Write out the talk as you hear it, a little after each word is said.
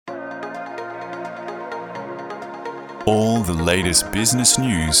All the latest business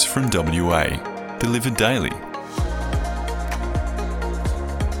news from WA, delivered daily.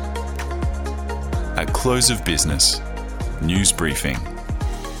 At close of business, news briefing.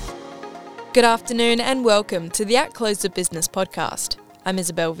 Good afternoon and welcome to the At Close of Business podcast. I'm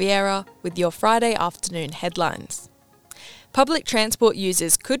Isabel Vieira with your Friday afternoon headlines. Public transport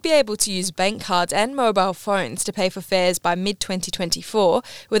users could be able to use bank cards and mobile phones to pay for fares by mid-2024,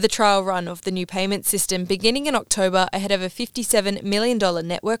 with a trial run of the new payment system beginning in October ahead of a $57 million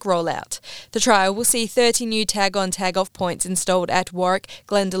network rollout. The trial will see 30 new tag-on tag-off points installed at Warwick,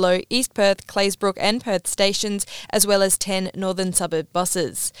 Glendalough, East Perth, Claysbrook and Perth stations, as well as 10 northern suburb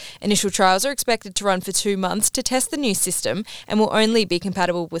buses. Initial trials are expected to run for 2 months to test the new system and will only be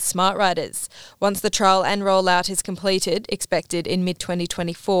compatible with smart riders. Once the trial and rollout is completed, expected in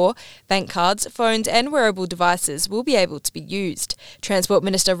mid-2024, bank cards, phones and wearable devices will be able to be used. Transport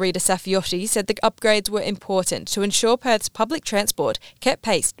Minister Rita Saffioti said the upgrades were important to ensure Perth's public transport kept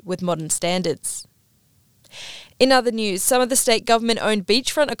pace with modern standards. In other news, some of the state government-owned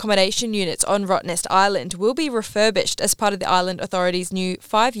beachfront accommodation units on Rottnest Island will be refurbished as part of the Island Authority's new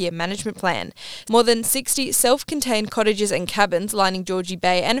 5-year management plan. More than 60 self-contained cottages and cabins lining Georgie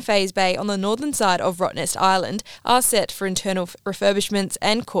Bay and Fays Bay on the northern side of Rottnest Island are set for internal refurbishments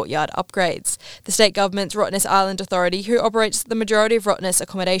and courtyard upgrades. The state government's Rottnest Island Authority, who operates the majority of Rottnest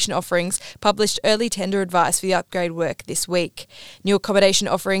accommodation offerings, published early tender advice for the upgrade work this week. New accommodation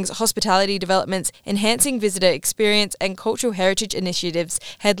offerings, hospitality developments, enhancing visitor experience and cultural heritage initiatives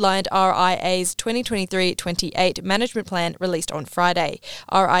headlined RIA's 2023-28 management plan released on Friday.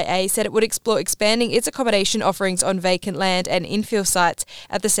 RIA said it would explore expanding its accommodation offerings on vacant land and infill sites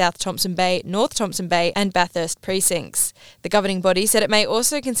at the South Thompson Bay, North Thompson Bay and Bathurst precincts. The governing body said it may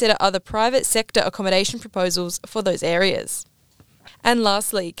also consider other private sector accommodation proposals for those areas. And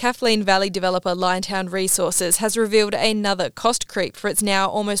lastly, Kathleen Valley developer Liontown Resources has revealed another cost creep for its now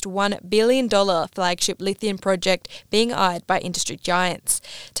almost $1 billion flagship lithium project being eyed by industry giants.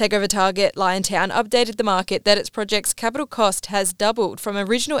 Takeover target Liontown updated the market that its project's capital cost has doubled from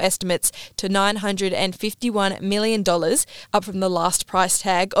original estimates to $951 million, up from the last price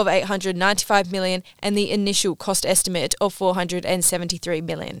tag of $895 million and the initial cost estimate of $473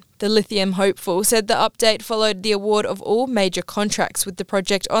 million. The lithium hopeful said the update followed the award of all major contracts, with the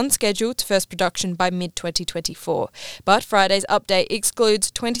project on schedule to first production by mid-2024. But Friday's update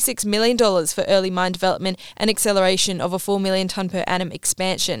excludes $26 million for early mine development and acceleration of a 4 million tonne per annum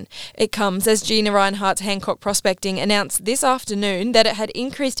expansion. It comes as Gina Reinhardt's Hancock Prospecting announced this afternoon that it had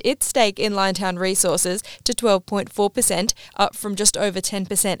increased its stake in Liontown Resources to 12.4%, up from just over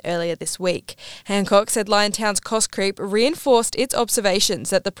 10% earlier this week. Hancock said Liontown's cost creep reinforced its observations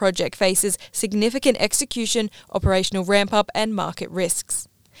that the project faces significant execution, operational ramp-up and market risks.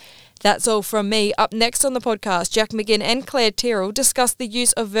 That's all from me. Up next on the podcast, Jack McGinn and Claire Tyrrell discuss the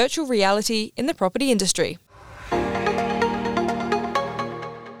use of virtual reality in the property industry.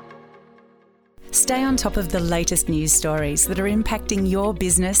 Stay on top of the latest news stories that are impacting your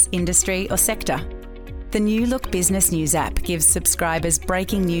business, industry or sector. The New Look Business News app gives subscribers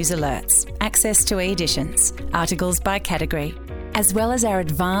breaking news alerts, access to e-editions, articles by category, as well as our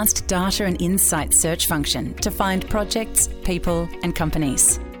advanced data and insight search function to find projects, people and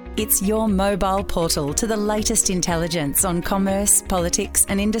companies. It's your mobile portal to the latest intelligence on commerce, politics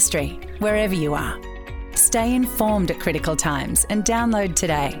and industry, wherever you are. Stay informed at critical times and download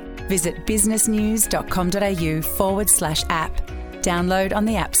today. Visit businessnews.com.au/app, download on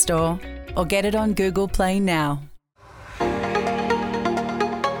the App Store or get it on Google Play now.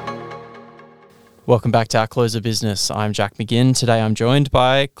 Welcome back to Our Close of Business. I'm Jack McGinn. Today I'm joined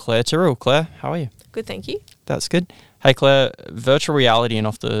by Claire Tyrrell. Claire, how are you? Good, thank you. That's good. Hey Claire, virtual reality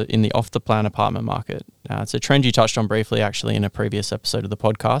in the off-the-plan apartment market. It's a trend you touched on briefly actually in a previous episode of the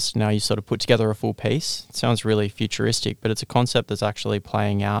podcast. Now you sort of put together a full piece. It sounds really futuristic, but it's a concept that's actually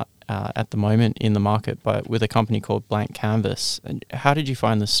playing out at the moment in the market with a company called Blank Canvas. And how did you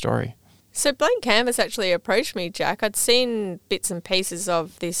find this story? So Blank Canvas actually approached me, Jack. I'd seen bits and pieces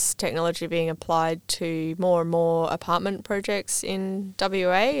of this technology being applied to more and more apartment projects in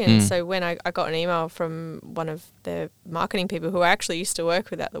WA. And so when I got an email from one of the marketing people who I actually used to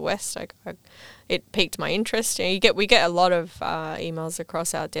work with at the West, it piqued my interest. You know, we get a lot of emails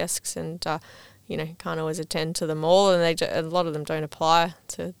across our desks and, can't always attend to them all. And a lot of them don't apply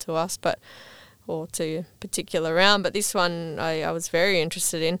to us, or to a particular round, but this one I was very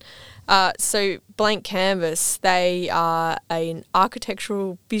interested in. So Blank Canvas, they are an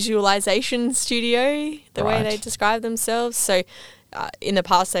architectural visualization studio, the way they describe themselves. So in the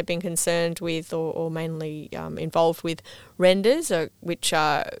past they've been concerned with or mainly involved with renders, which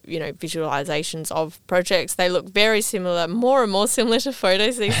are, visualizations of projects. They look very similar, more and more similar to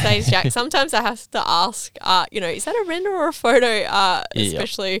photos these days, Jack. Sometimes I have to ask, is that a render or a photo?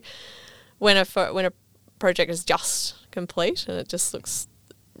 Especially when a project is just complete and it just looks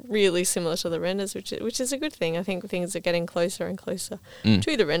really similar to the renders, which is a good thing. I think things are getting closer and closer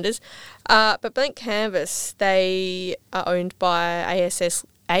to the renders. But Blank Canvas, they are owned by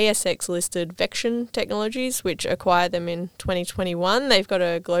ASX-listed Vection Technologies, which acquired them in 2021. They've got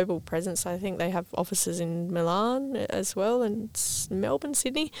a global presence. I think they have offices in Milan as well, and Melbourne,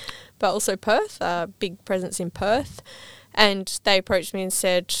 Sydney, but also Perth, a big presence in Perth. And they approached me and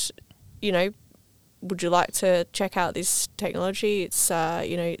said, would you like to check out this technology? It's,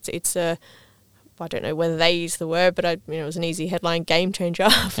 it's a, I don't know whether they use the word, but it was an easy headline, game changer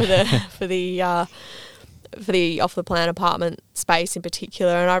for the off the plan apartment space in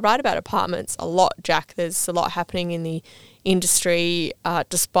particular. And I write about apartments a lot, Jack. There's a lot happening in the industry,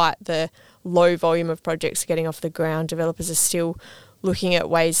 despite the low volume of projects getting off the ground. Developers are still looking at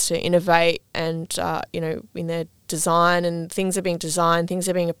ways to innovate and, in their design, and things are being designed, things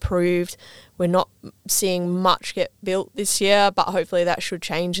are being approved. We're not seeing much get built this year, but hopefully that should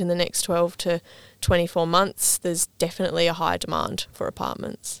change in the next 12 to 24 months. There's definitely a high demand for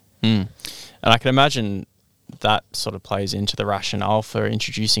apartments. And I can imagine that sort of plays into the rationale for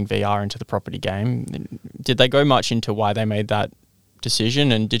introducing VR into the property game. Did they go much into why they made that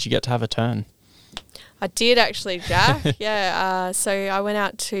decision, and did you get to have a turn? I did actually, Jack. So I went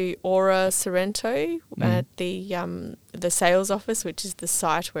out to Aura Sorrento at the sales office, which is the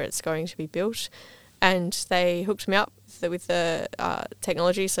site where it's going to be built, and they hooked me up with the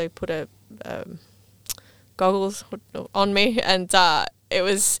technology. So put a goggles on me, and it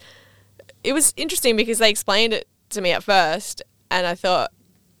was interesting because they explained it to me at first, and I thought,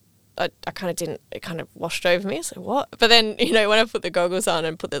 I kind of didn't, it kind of washed over me. So what? But then, when I put the goggles on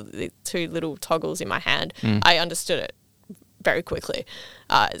and put the two little toggles in my hand, I understood it very quickly.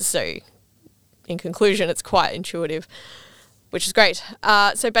 So in conclusion, it's quite intuitive, which is great.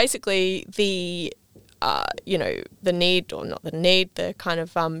 So basically the need, or not the need, the kind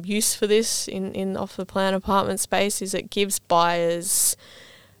of use for this in off the plan apartment space is it gives buyers,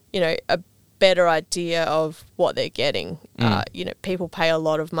 a better idea of what they're getting. People pay a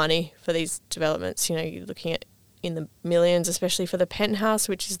lot of money for these developments. You're looking at in the millions, especially for the penthouse,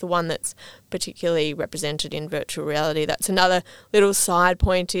 which is the one that's particularly represented in virtual reality. That's another little side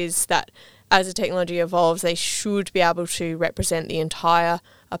point, is that as the technology evolves, they should be able to represent the entire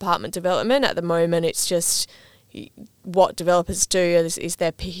apartment development. At the moment, it's just what developers do is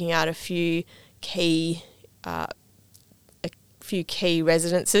they're picking out a few key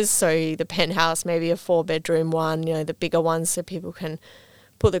residences. So the penthouse, maybe a 4-bedroom one, the bigger ones, so people can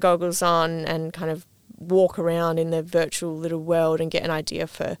put the goggles on and kind of walk around in the virtual little world and get an idea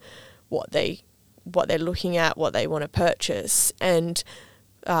for what they're looking at, what they want to purchase. And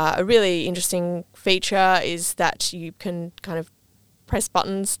a really interesting feature is that you can kind of press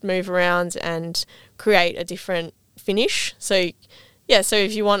buttons, move around, and create a different finish. So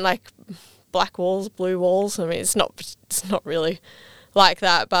if you want like black walls, blue walls, I mean, it's not really like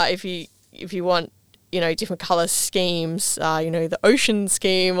that. But if you want, different colour schemes, the ocean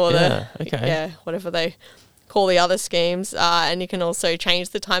scheme or whatever they call the other schemes, and you can also change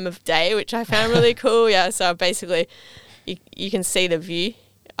the time of day, which I found really cool. Yeah, so basically you can see the view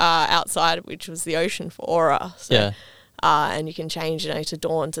outside, which was the ocean for Aura. So, and you can change, to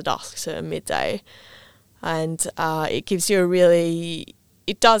dawn, to dusk, to midday, and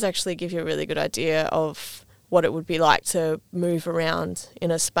it does actually give you a really good idea of what it would be like to move around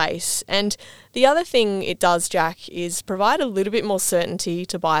in a space. And the other thing it does, Jack, is provide a little bit more certainty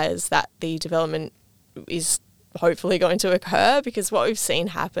to buyers that the development is hopefully going to occur, because what we've seen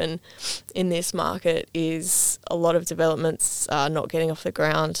happen in this market is a lot of developments are not getting off the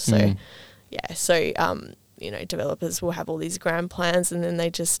ground. So, developers will have all these grand plans, and then they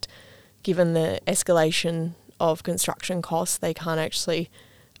just, given the escalation of construction costs, they can't actually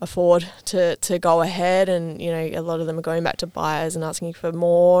afford to go ahead, and a lot of them are going back to buyers and asking for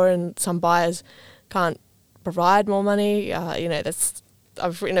more, and some buyers can't provide more money.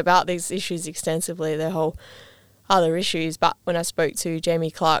 I've written about these issues extensively. They're whole other issues, but when I spoke to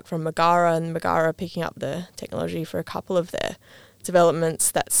Jamie Clark from Megara, and Megara picking up the technology for a couple of their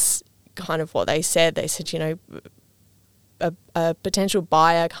developments, that's kind of what they said. They said, a potential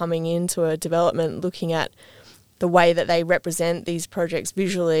buyer coming into a development looking at the way that they represent these projects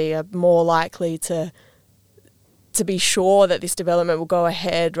visually are more likely to to be sure that this development will go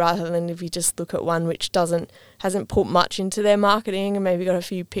ahead, rather than if you just look at one which hasn't put much into their marketing and maybe got a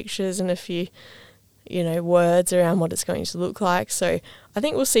few pictures and a few, words around what it's going to look like. So I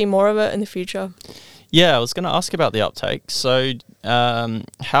think we'll see more of it in the future. Yeah, I was going to ask about the uptake. So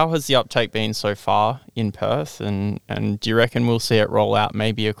how has the uptake been so far in Perth, and do you reckon we'll see it roll out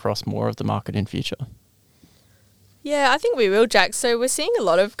maybe across more of the market in future? Yeah, I think we will, Jack. So we're seeing a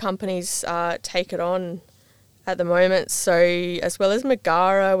lot of companies take it on at the moment. So as well as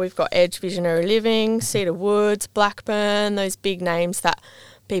Megara, we've got Edge Visionary Living, Cedar Woods, Blackburn, those big names that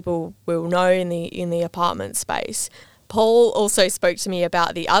people will know in the apartment space. Paul also spoke to me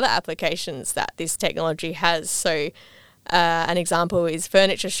about the other applications that this technology has. So an example is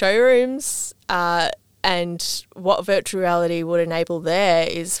furniture showrooms, and what virtual reality would enable there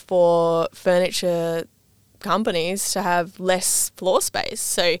is for furniture companies to have less floor space.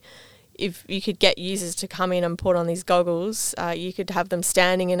 So if you could get users to come in and put on these goggles, you could have them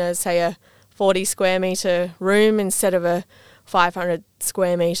standing in a 40 square metre room instead of a 500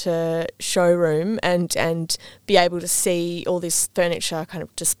 square metre showroom, and be able to see all this furniture kind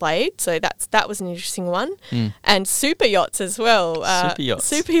of displayed. So that was an interesting one. And super yachts as well.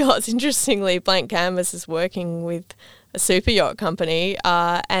 Super yachts, interestingly, Blank Canvas is working with a super yacht company,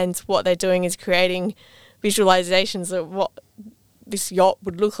 and what they're doing is creating visualizations of what this yacht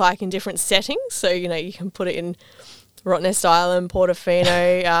would look like in different settings. So, you can put it in Rottnest Island,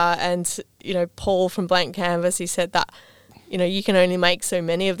 Portofino, and, Paul from Blank Canvas, he said that, you can only make so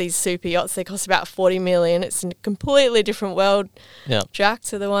many of these super yachts. They cost about $40 million. It's a completely different world, Jack,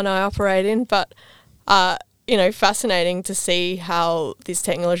 to the one I operate in. But, fascinating to see how this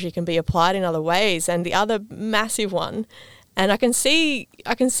technology can be applied in other ways. And the other massive one, and I can see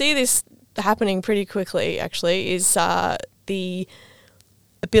this happening pretty quickly, actually, is the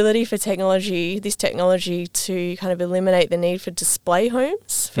ability for this technology to kind of eliminate the need for display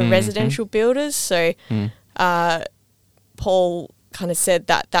homes for residential builders. So Paul kind of said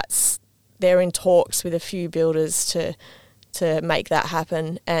that they're in talks with a few builders to make that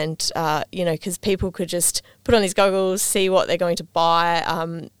happen, and because people could just put on these goggles, see what they're going to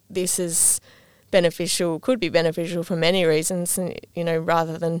buy. This is could be beneficial for many reasons,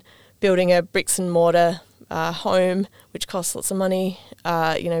 rather than building a bricks and mortar home, which costs lots of money.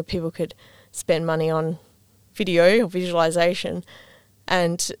 People could spend money on video or visualization.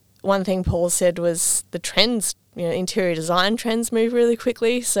 And one thing Paul said was the trends, interior design trends move really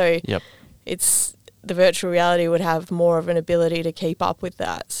quickly. So it's the virtual reality would have more of an ability to keep up with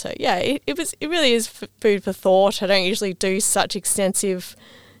that. So yeah, it really is food for thought. I don't usually do such extensive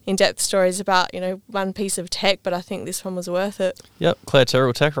in-depth stories about, one piece of tech, but I think this one was worth it. Yep, Claire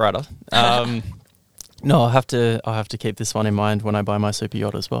Tyrrell, tech writer. No, I'll have to keep this one in mind when I buy my super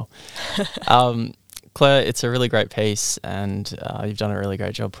yacht as well. Claire, it's a really great piece, and you've done a really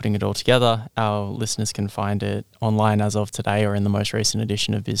great job putting it all together. Our listeners can find it online as of today or in the most recent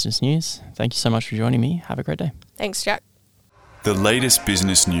edition of Business News. Thank you so much for joining me. Have a great day. Thanks, Jack. The latest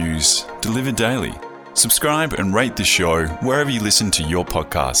business news delivered daily. Subscribe and rate the show wherever you listen to your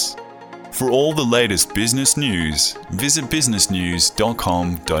podcasts. For all the latest business news, visit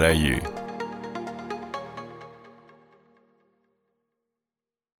businessnews.com.au.